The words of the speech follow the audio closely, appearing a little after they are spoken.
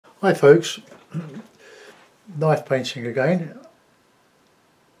Hi folks, knife painting again.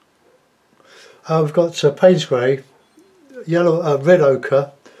 We've got Payne's Grey, red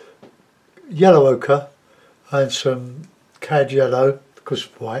ochre, yellow ochre and some cad yellow because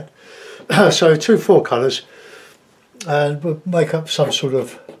of white. So 4 colours, and we'll make up some sort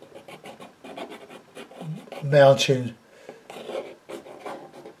of mountain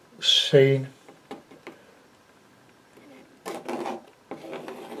scene.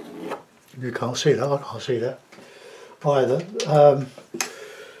 You can't see that, I can't see that either.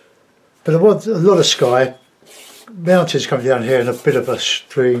 But I want a lot of sky, mountains coming down here and a bit of a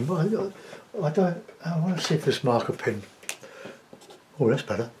stream. I want to see if this marker pen, oh that's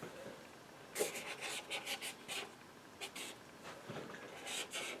better.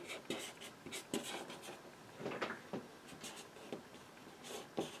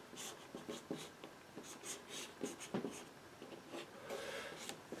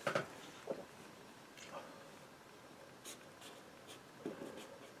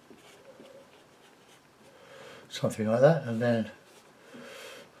 Something like that, and then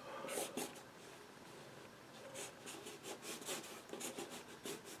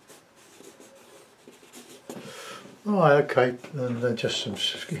okay, and then just some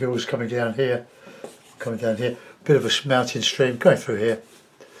hills coming down here, bit of a mountain stream going through here.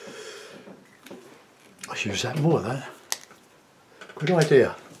 I should use that more then. Good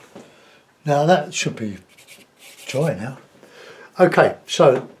idea. Now that should be dry now. Okay,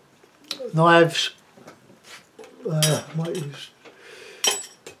 so knives. I've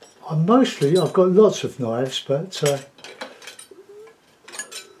got lots of knives, but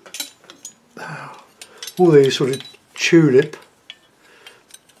all these sort of tulip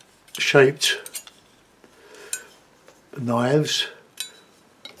shaped knives,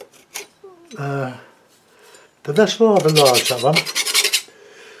 but that's rather large, that one,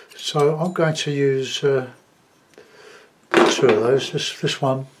 so I'm going to use 2 of those, this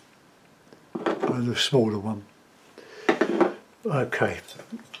one and the smaller one. Okay,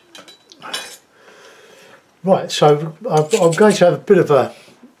 right, so I'm going to have a bit of a,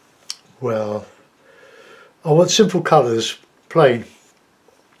 well, I want simple colours, plain.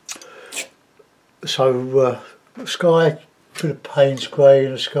 So sky, bit of Payne's Grey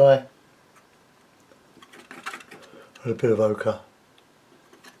in the sky, and a bit of ochre.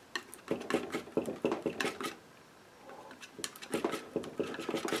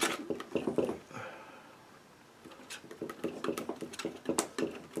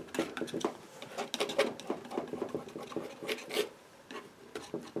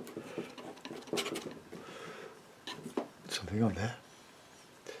 Something on there.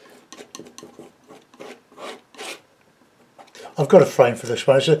 I've got a frame for this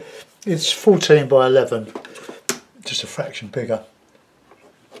one. It's 14 by 11, just a fraction bigger.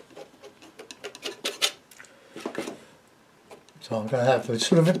 So I'm going to have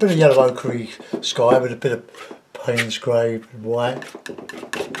sort of a bit of yellow ochre sky with a bit of Payne's Grey and white.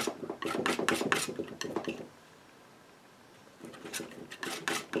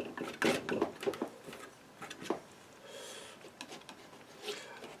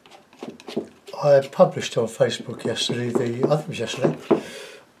 I published on Facebook yesterday, I think it was yesterday,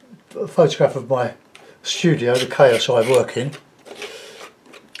 a photograph of my studio, the chaos I work in,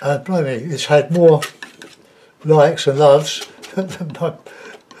 and blimey, it's had more likes and loves than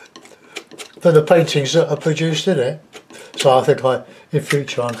the paintings that are produced in it. So I think in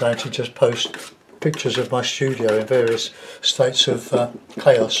future I'm going to just post pictures of my studio in various states of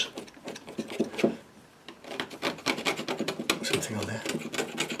chaos. Something on there.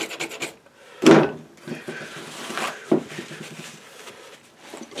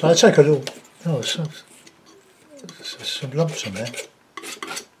 So I take a little, oh, some lumps on there.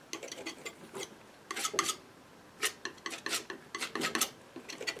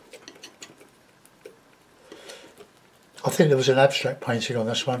 I think there was an abstract painting on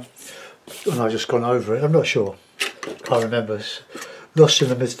this one, and I've just gone over it. I'm not sure, can't remember. It's lost in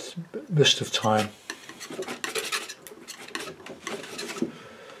the mist of time.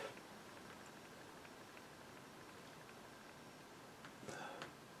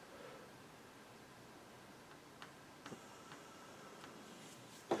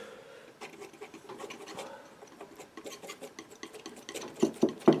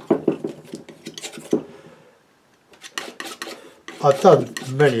 I've done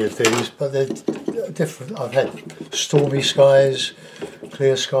many of these, but they're different. I've had stormy skies,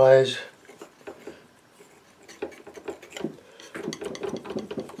 clear skies.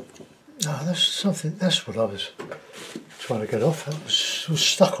 Oh, that's something, that's what I was trying to get off. I was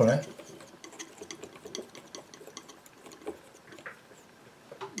stuck on it.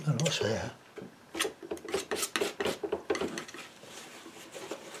 And what's there?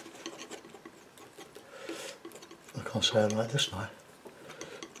 I can't say I like this now.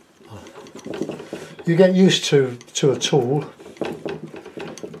 You get used to a tool.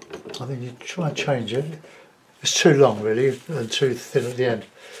 I think you try and change it. It's too long really and too thin at the end.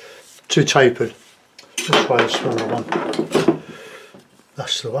 Too tapered. Let's try a smaller one.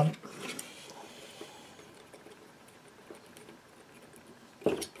 That's the one.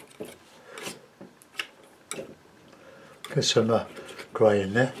 Get some grey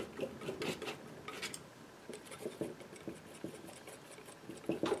in there.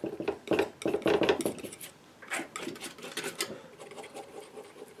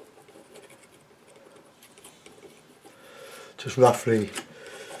 Just roughly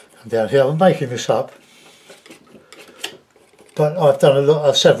down here. I'm making this up, but I've done a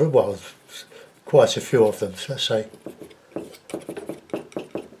lot, several, well, quite a few of them, let's say.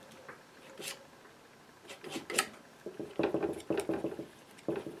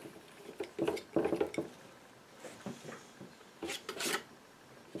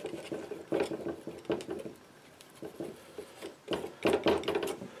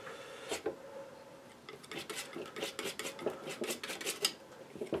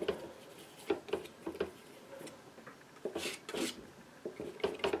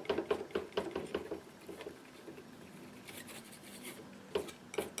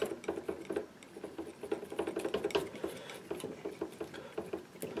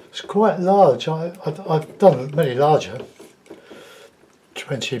 It's quite large. I've done many larger,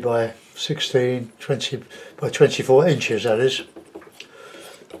 20 by 16, 20 by 24 inches that is.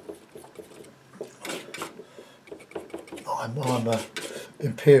 I'm a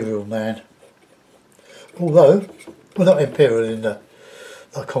imperial man, although, well, not imperial in the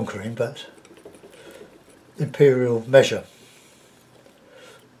conquering, but imperial measure,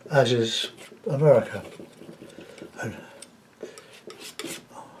 as is America. And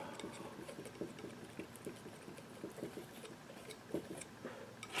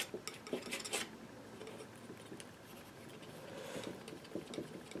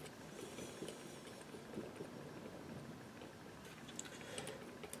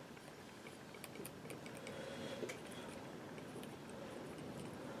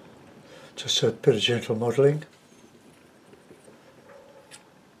just a bit of gentle modelling.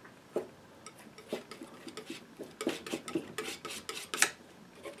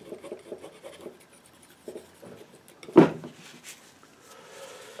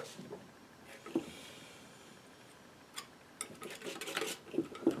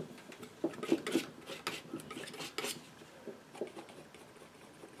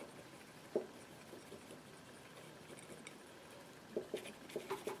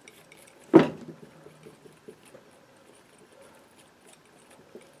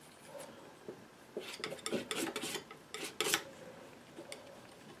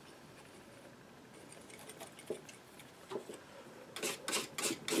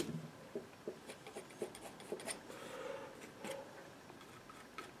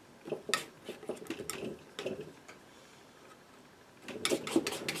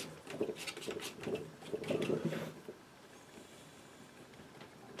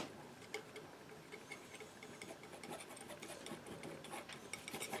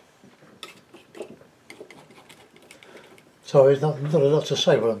 So there's not a lot to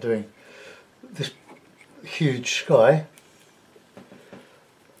say what I'm doing. This huge sky.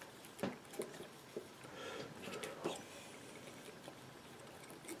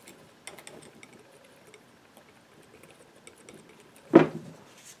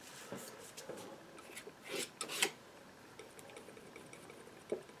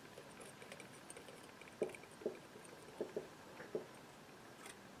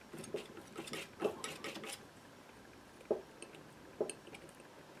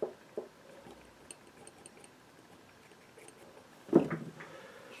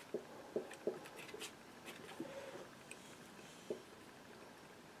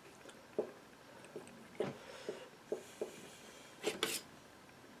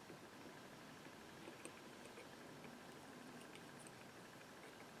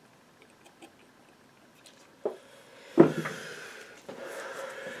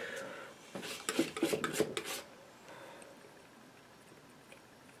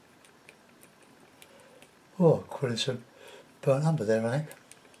 Oh, quite some burnt umber there, I think.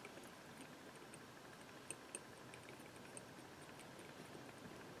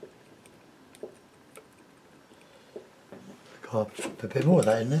 Got a bit more of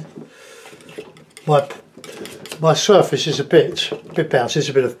that in there. My surface is a bit bouncy. It's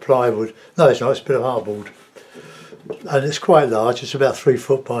a bit of plywood. No, it's not. It's a bit of hardboard. and it's quite large. It's about 3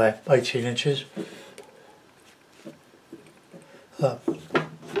 foot by 18 inches. Right.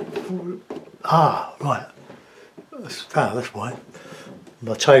 That's why.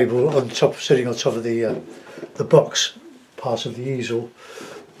 My table on top, sitting on top of the box, part of the easel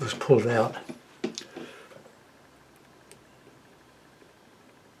was pulled out.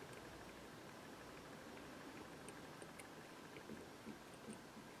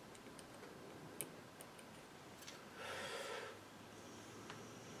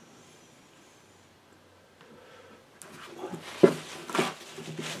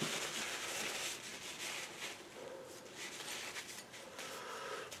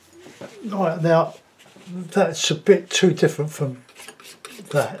 Right, now that's a bit too different from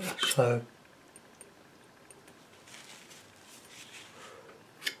that, so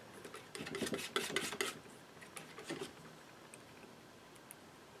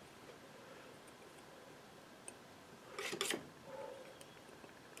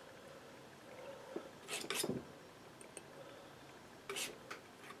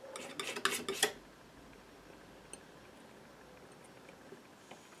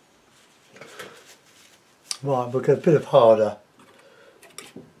right, we'll get a bit of harder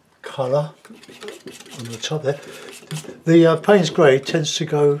colour on the top there. The Payne's Grey tends to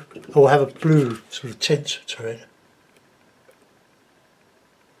go, or have a blue sort of tint to it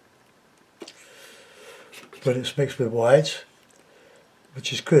when it's mixed with white,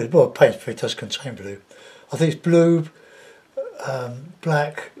 which is good. Well, Payne's Grey does contain blue. I think it's blue,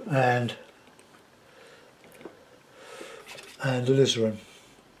 black and alizarin.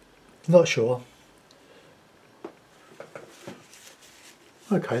 Not sure.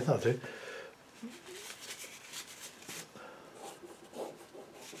 Okay, that'll do.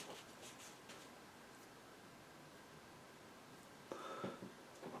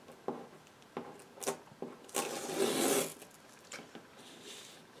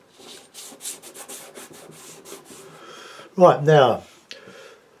 Right, now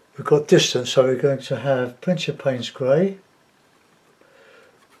we've got distance, so we're going to have plenty of Payne's Grey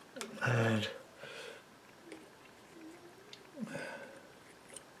and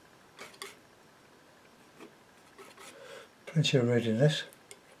plenty of red in this.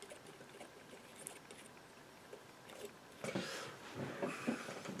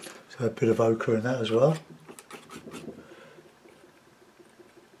 So a bit of ochre in that as well.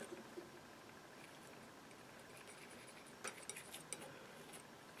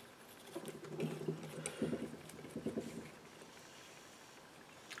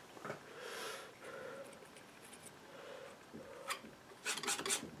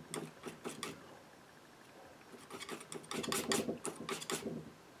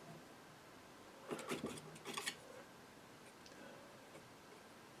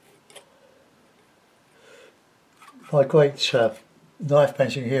 My great knife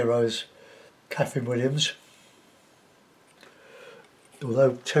painting hero is Catherine Williams,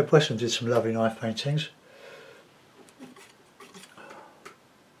 although Ted Weston did some lovely knife paintings.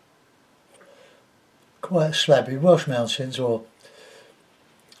 Quite slabby, Welsh Mountains or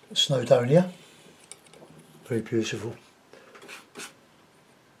Snowdonia, very beautiful.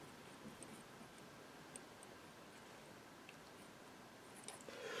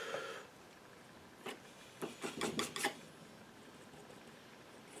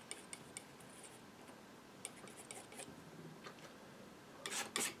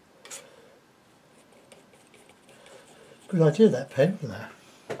 Good idea, that pen, there.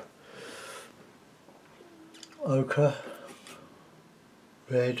 Ochre,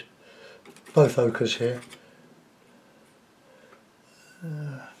 red, both ochres here.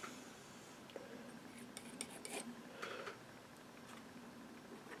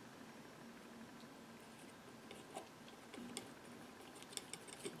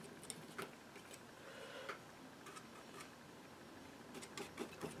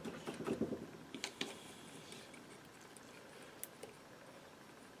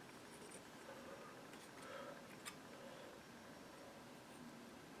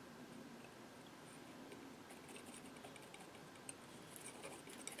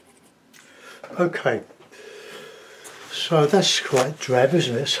 Okay, so that's quite drab,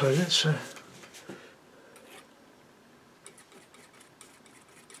 isn't it? So let's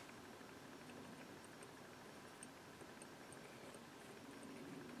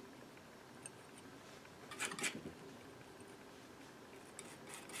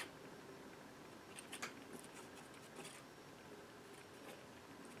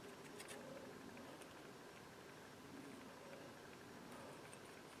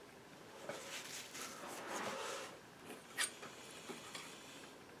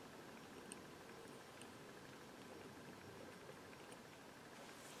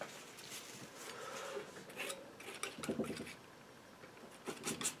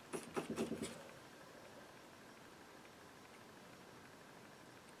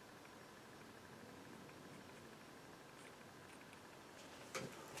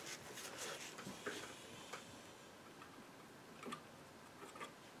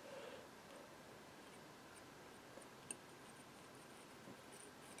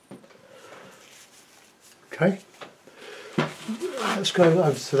Okay, let's go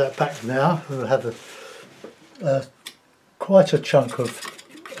over to that back now. We'll have quite a chunk of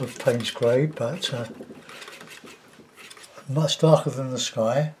Payne's grey, but much darker than the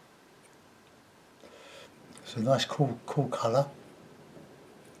sky. It's a nice cool colour.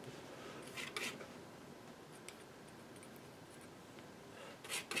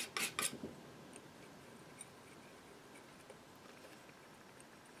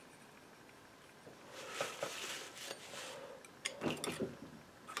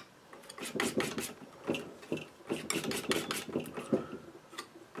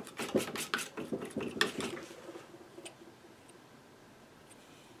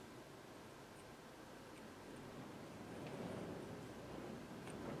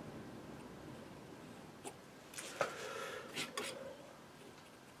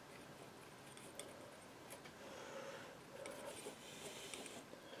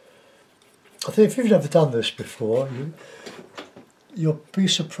 I think if you've never done this before, you'll be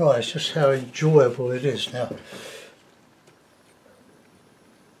surprised just how enjoyable it is. Now,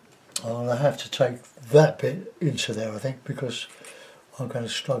 I'll have to take that bit into there, I think, because I'm going to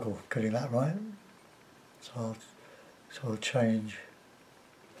struggle getting that right. So I'll change.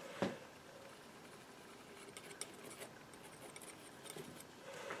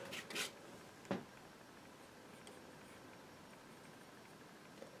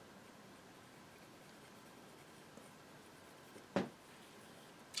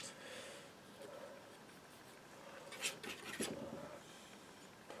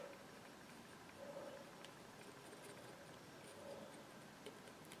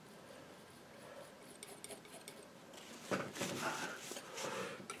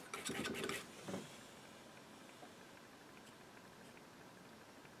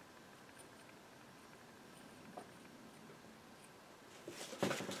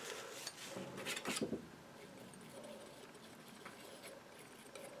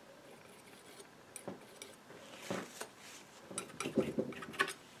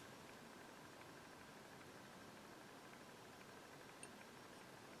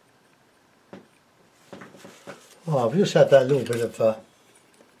 Oh, I've just had that little bit of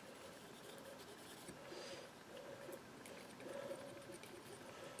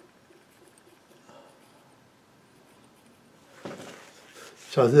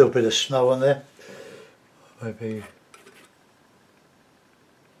so a little bit of snow on there, maybe.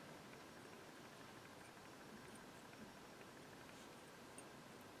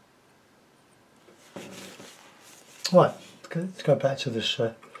 Right, let's go back to this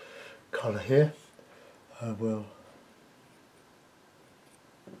colour here. We'll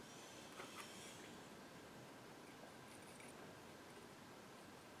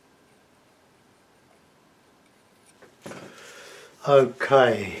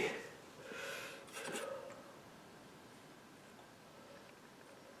okay.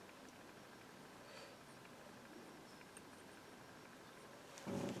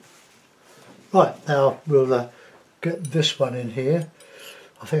 Right, now we'll get this one in here.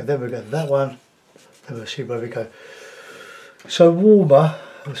 I think then we'll get that one. Then we'll see where we go. So warmer,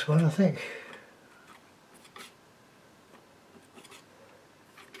 this one I think.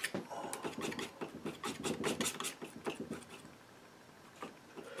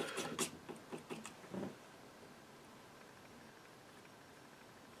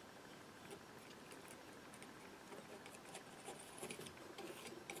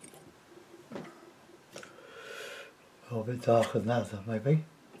 Oh, a bit darker than that though, maybe.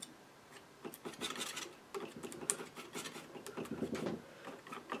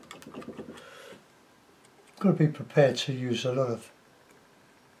 Got to be prepared to use a lot of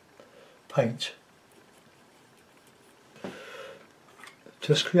paint.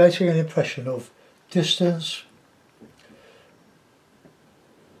 Just creating an impression of distance,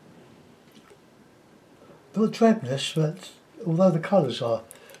 not drabness, but although the colours are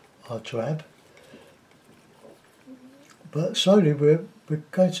drab, but slowly we're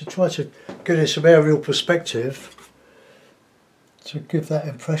going to try to get in some aerial perspective to give that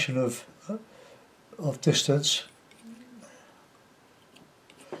impression of distance.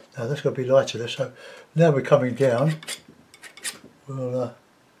 Now that's got to be lighter there, so now we're coming down. We'll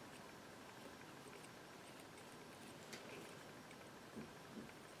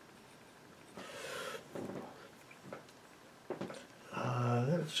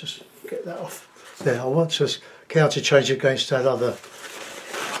let's just get that off there. I want to counter change against that other,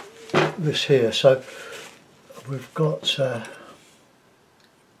 this here. So we've got some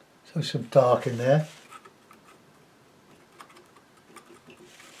dark in there.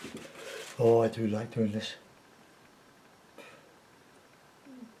 Oh, I do like doing this.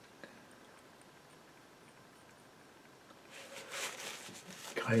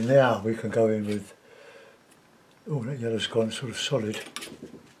 Okay, now we can go in with, oh, that yellow's gone sort of solid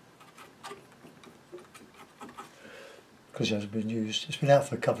because it hasn't been used. It's been out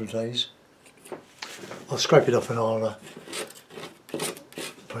for a couple of days. I'll scrape it off and I'll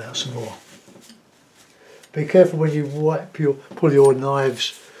put out some more. Be careful when you pull your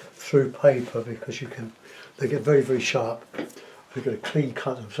knives through paper because they get very, very sharp. You've got a clean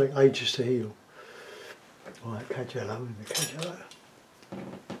cut them, so it takes ages to heal. Right, cad yellow in the cad yellow.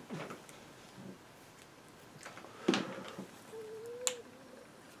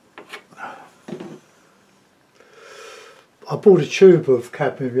 I bought a tube of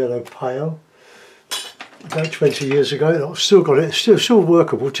cadmium yellow pale about 20 years ago. I've still got it. It's still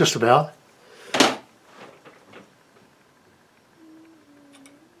workable, just about.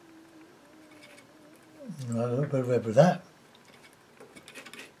 No, a bit of red with that.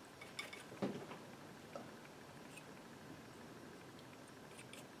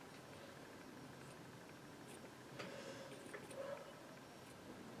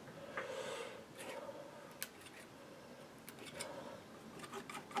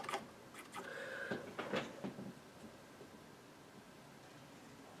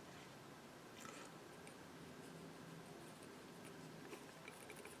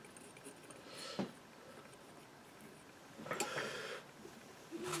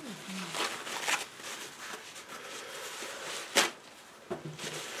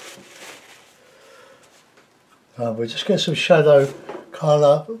 We'll just get some shadow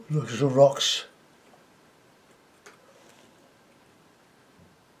colour, little rocks.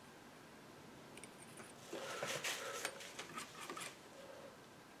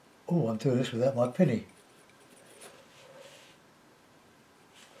 Oh, I'm doing this without my penny.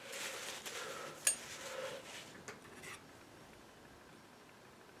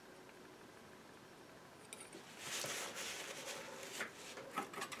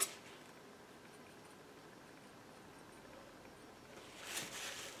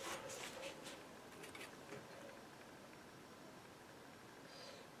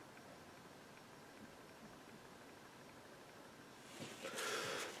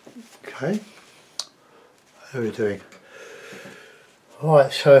 Okay, how are we doing?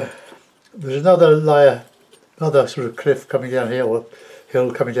 Alright, so there's another layer, another sort of cliff coming down here, or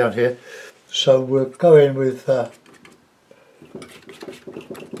hill coming down here. So we'll go in with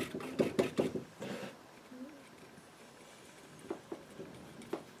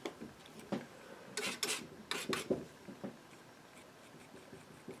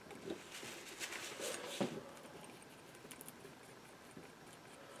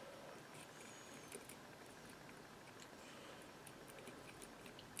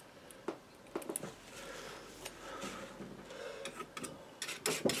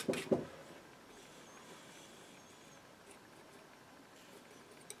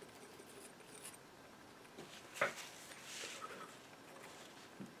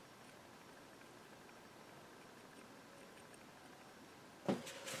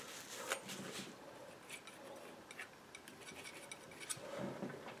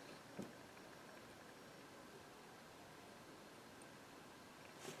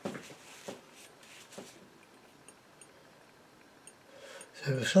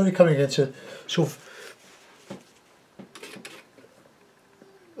so we're slowly coming into sort of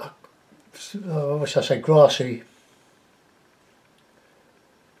what should I say, grassy.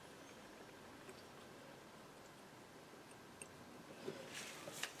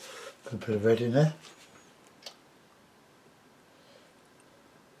 Got a bit of red in there.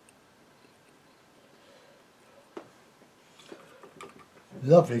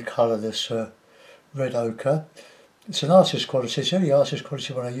 Lovely colour, this red ochre. It's an artist quality, it's the only artist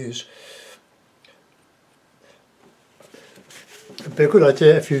quality one I use. It'd be a good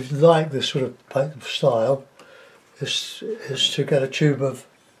idea if you like this sort of paint style is to get a tube of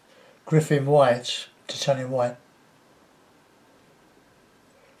Griffin white, titanium white.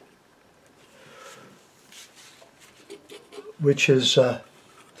 Which is a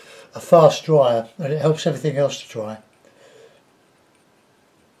fast dryer and it helps everything else to dry.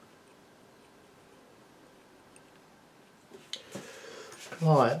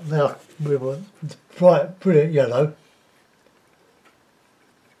 Right, now we want bright, brilliant yellow.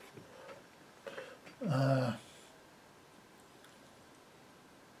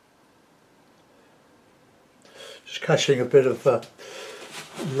 Just catching a bit of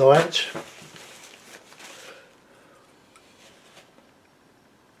light.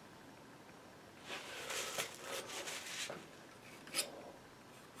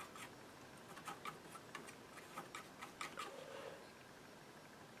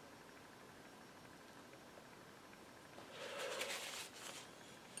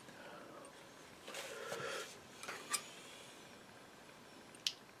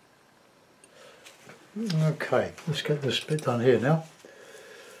 Okay, let's get this bit done here now.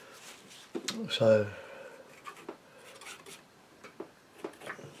 So,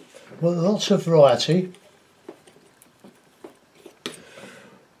 well, lots of variety.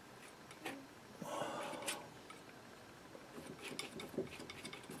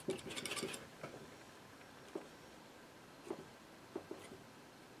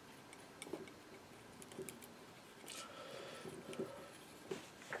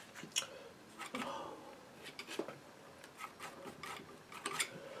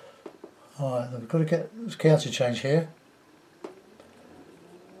 Alright, we've got to get this counter change here.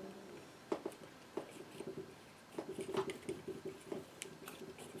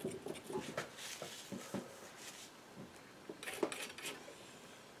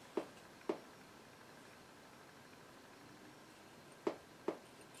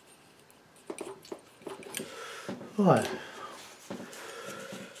 Right.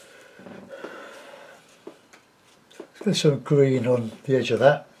 Let's get some green on the edge of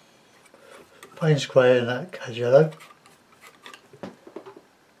that. Payne's grey and that cad yellow.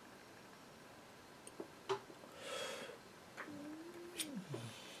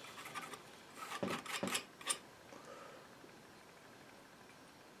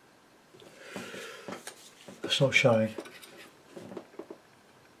 It's not showing.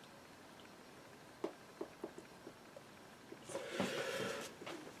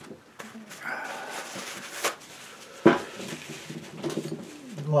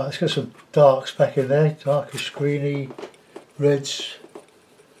 Right, let's get some darks back in there, darkish greeny reds.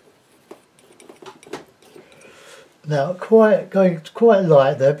 Now going quite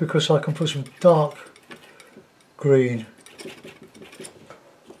light there because I can put some dark green.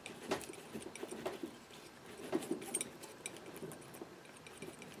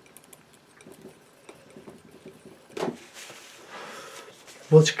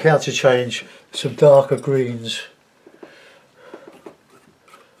 Want to counter change some darker greens.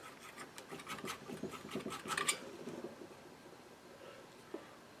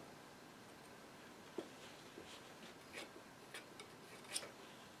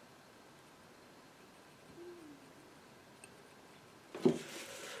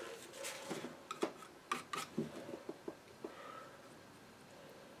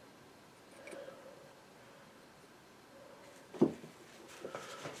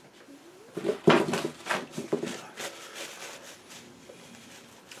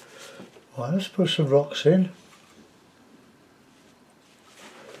 Right, let's put some rocks in.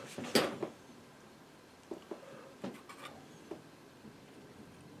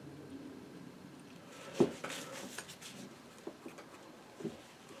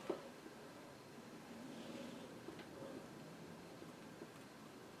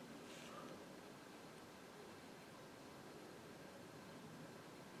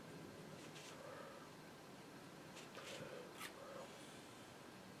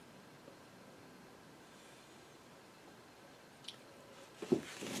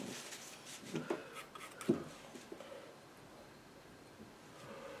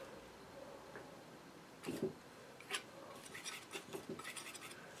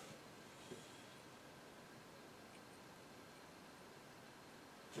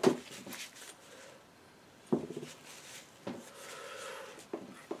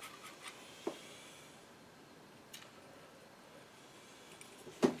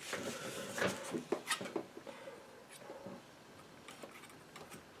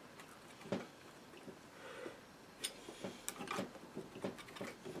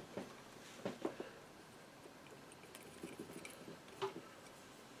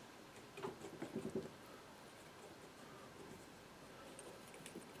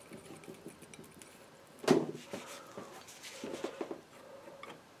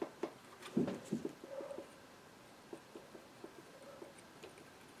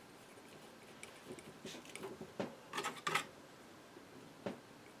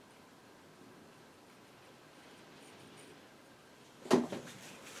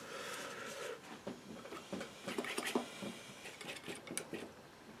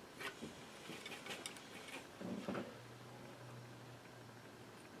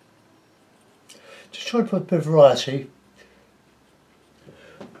 Just try to put a bit of variety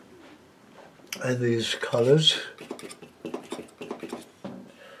in these colours.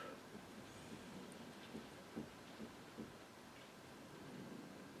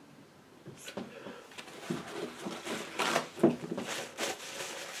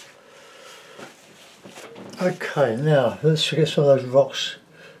 Okay, now let's get some of those rocks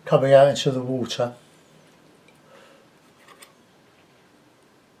coming out into the water.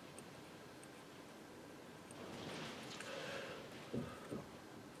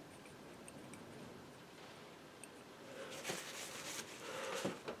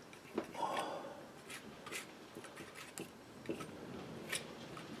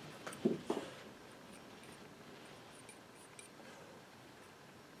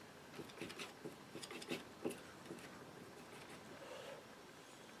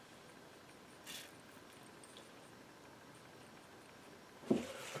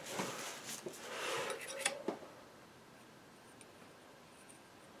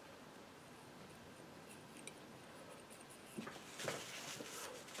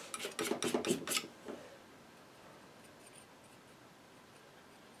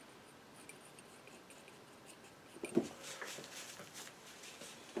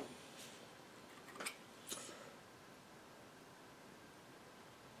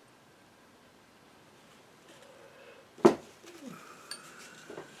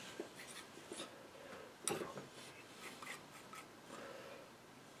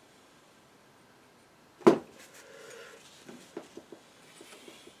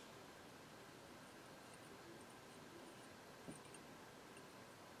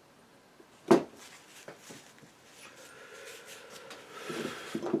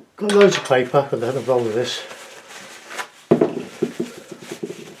 Got loads of paper, got to have a roll of this.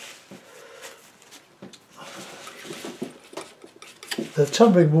 The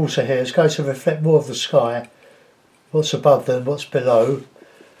tumbling water here is going to reflect more of the sky, what's above than what's below.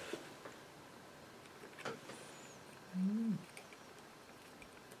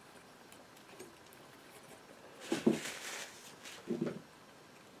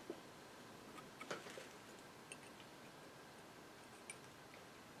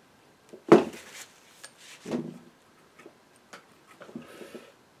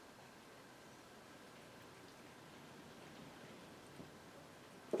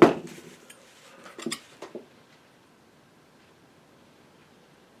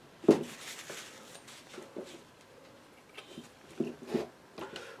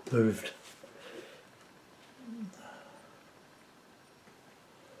 Moved.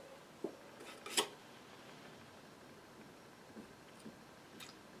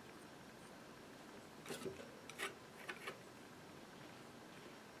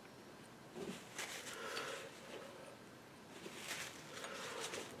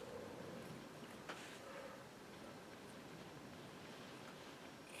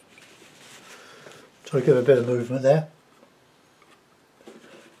 So I give a bit of movement there.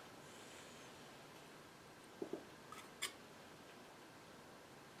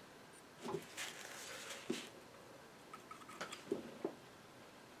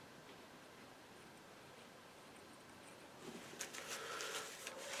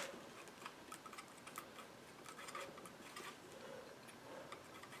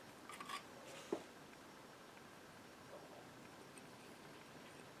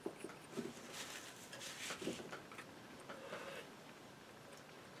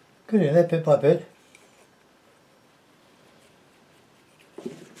 Good in there, bit by bit.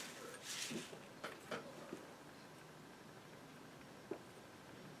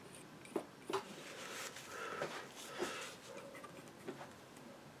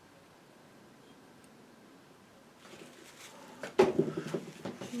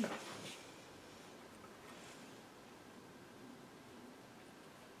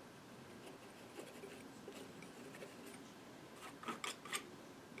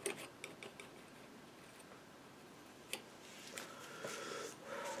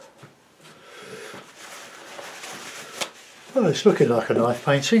 Well, it's looking like a knife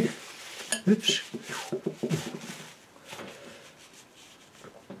painting. Oops.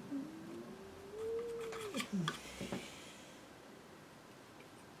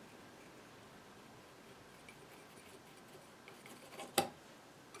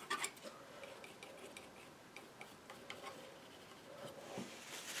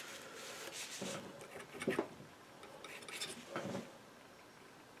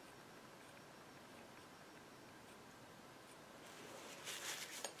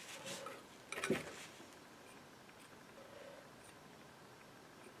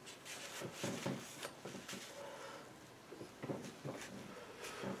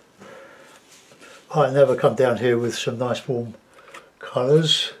 Right, now we'll come down here with some nice warm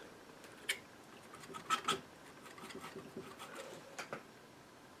colours.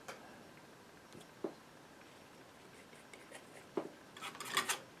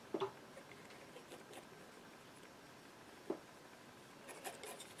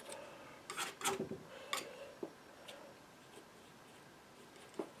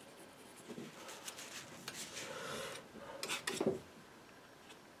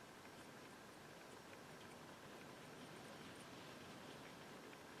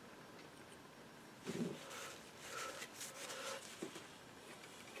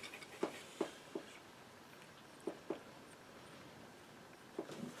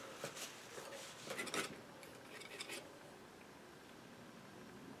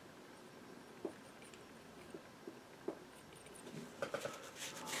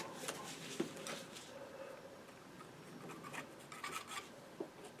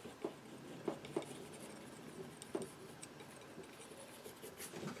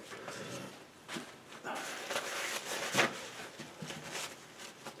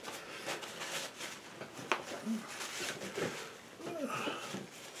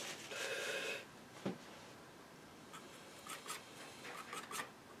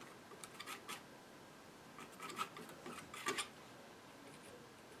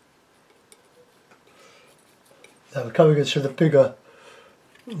 Now we're coming into the bigger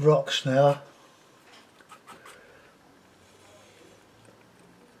rocks now.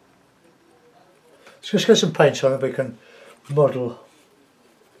 Let's just get some paint on it, we can model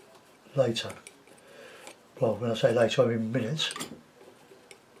later. Well, when I say later, I mean minutes.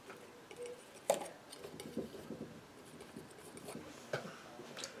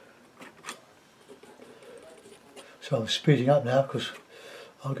 So I'm speeding up now because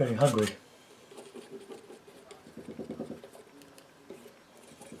I'm getting hungry.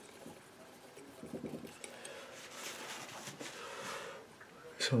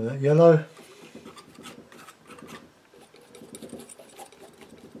 Some of that yellow.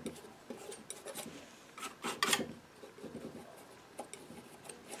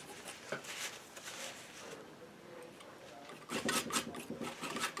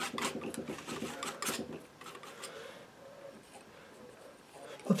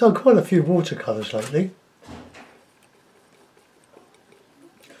 I've done quite a few watercolours lately.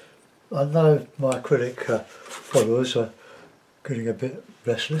 I know my acrylic followers are getting a bit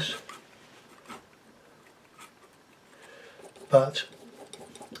restless, but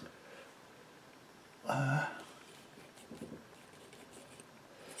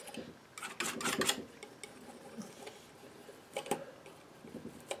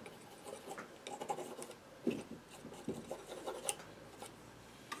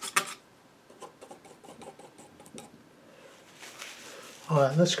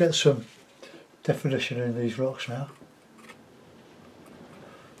alright, let's get some definition in these rocks now.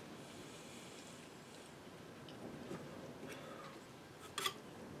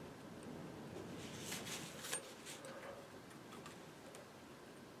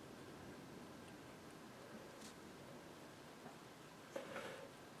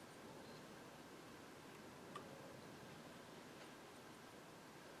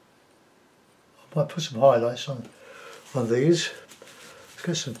 I might put some highlights on these. Let's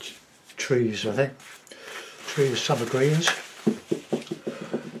get some trees, I think. Trees, summer greens.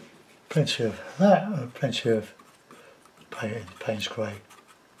 Plenty of that and plenty of Payne's grey.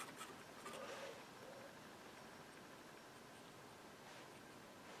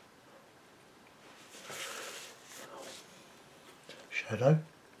 Shadow.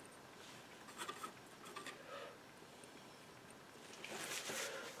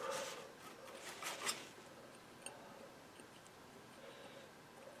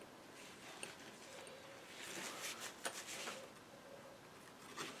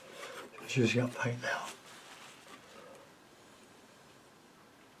 Just using up paint now.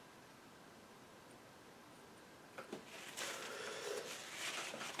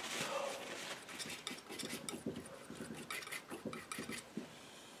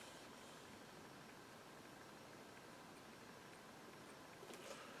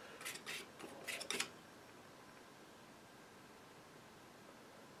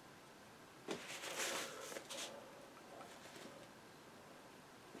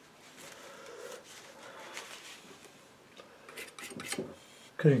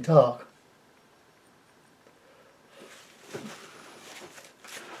 Getting dark.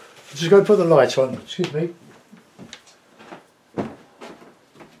 Just go put the light on, excuse me.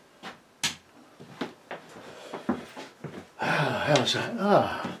 How's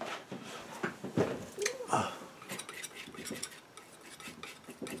that?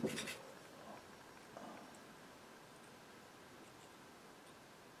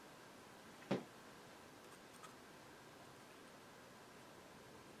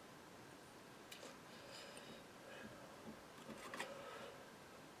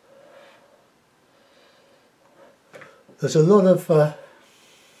 There's a lot of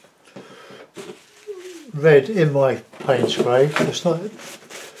red in my Payne's grey. It's not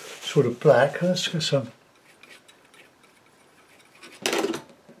sort of black. Let's get some.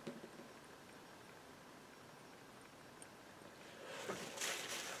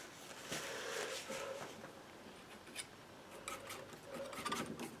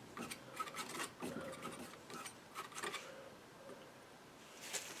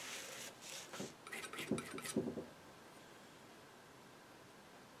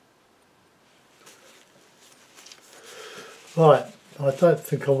 Right, I don't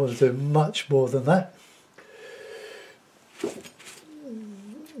think I want to do much more than that.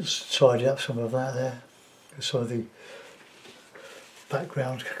 Just tidy up some of that there. Some of the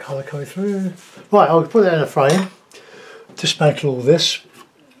background colour coming through. Right, I'll put that in a frame. Dismantle all this.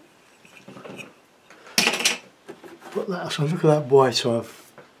 Put that, so look at that white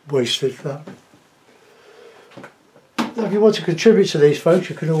I've wasted. That. If you want to contribute to these folks,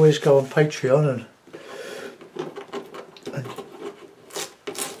 you can always go on Patreon and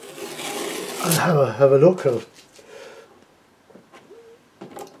have a look, or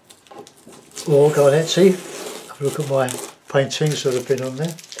go on Etsy, have a look at my paintings that have been on there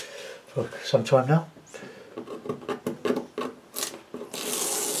for some time now.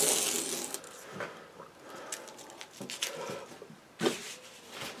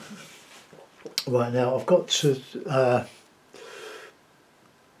 Right, now I've got to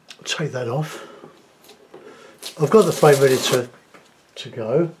take that off. I've got the frame ready to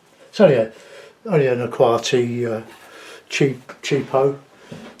go. It's only an Aquati cheapo,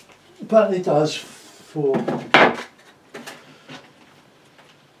 but it does for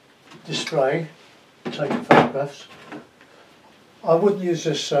display, taking photographs. I wouldn't use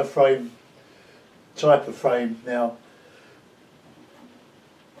this type of frame now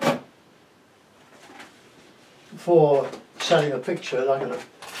for selling a picture like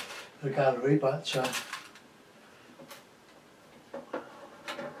a gallery, but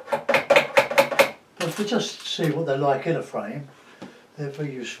to just see what they're like in a frame, they're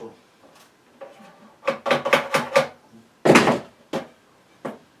very useful.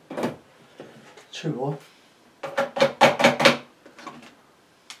 Two more.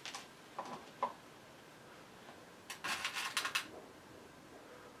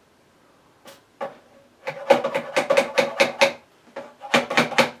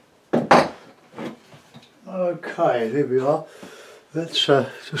 Okay, there we are. Let's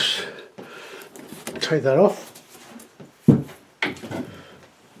just take that off.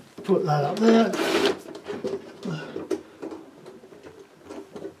 Put that up there.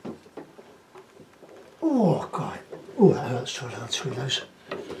 Oh God! Oh, that hurts to hold through those.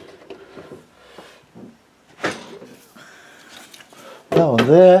 That one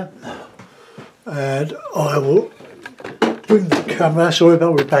there, and I will bring the camera. Sorry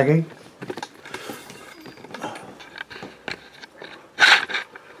about my banging.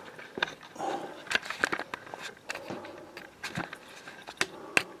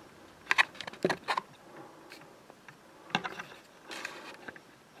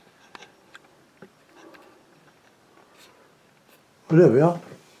 Well, there we are.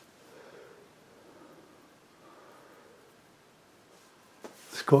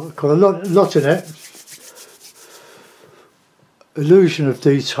 It's got a lot in it. Illusion of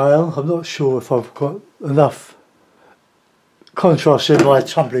detail. I'm not sure if I've got enough contrast in my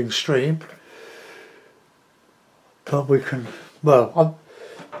tumbling stream, but we can. Well,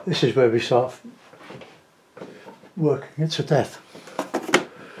 this is where we start working it to death.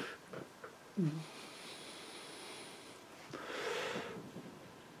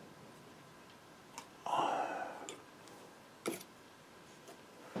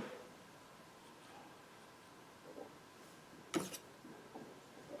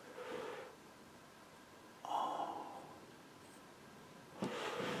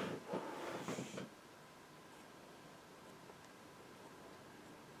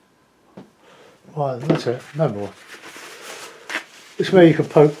 Well, that's it, no more. It's where you can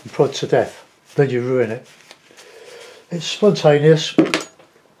poke and prod to death, then you ruin it. It's spontaneous,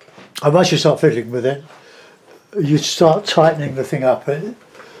 and once you start fiddling with it, you start tightening the thing up, and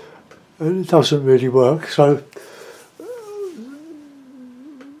it doesn't really work. So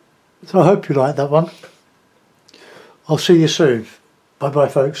I hope you like that one. I'll see you soon. Bye bye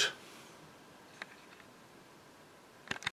folks.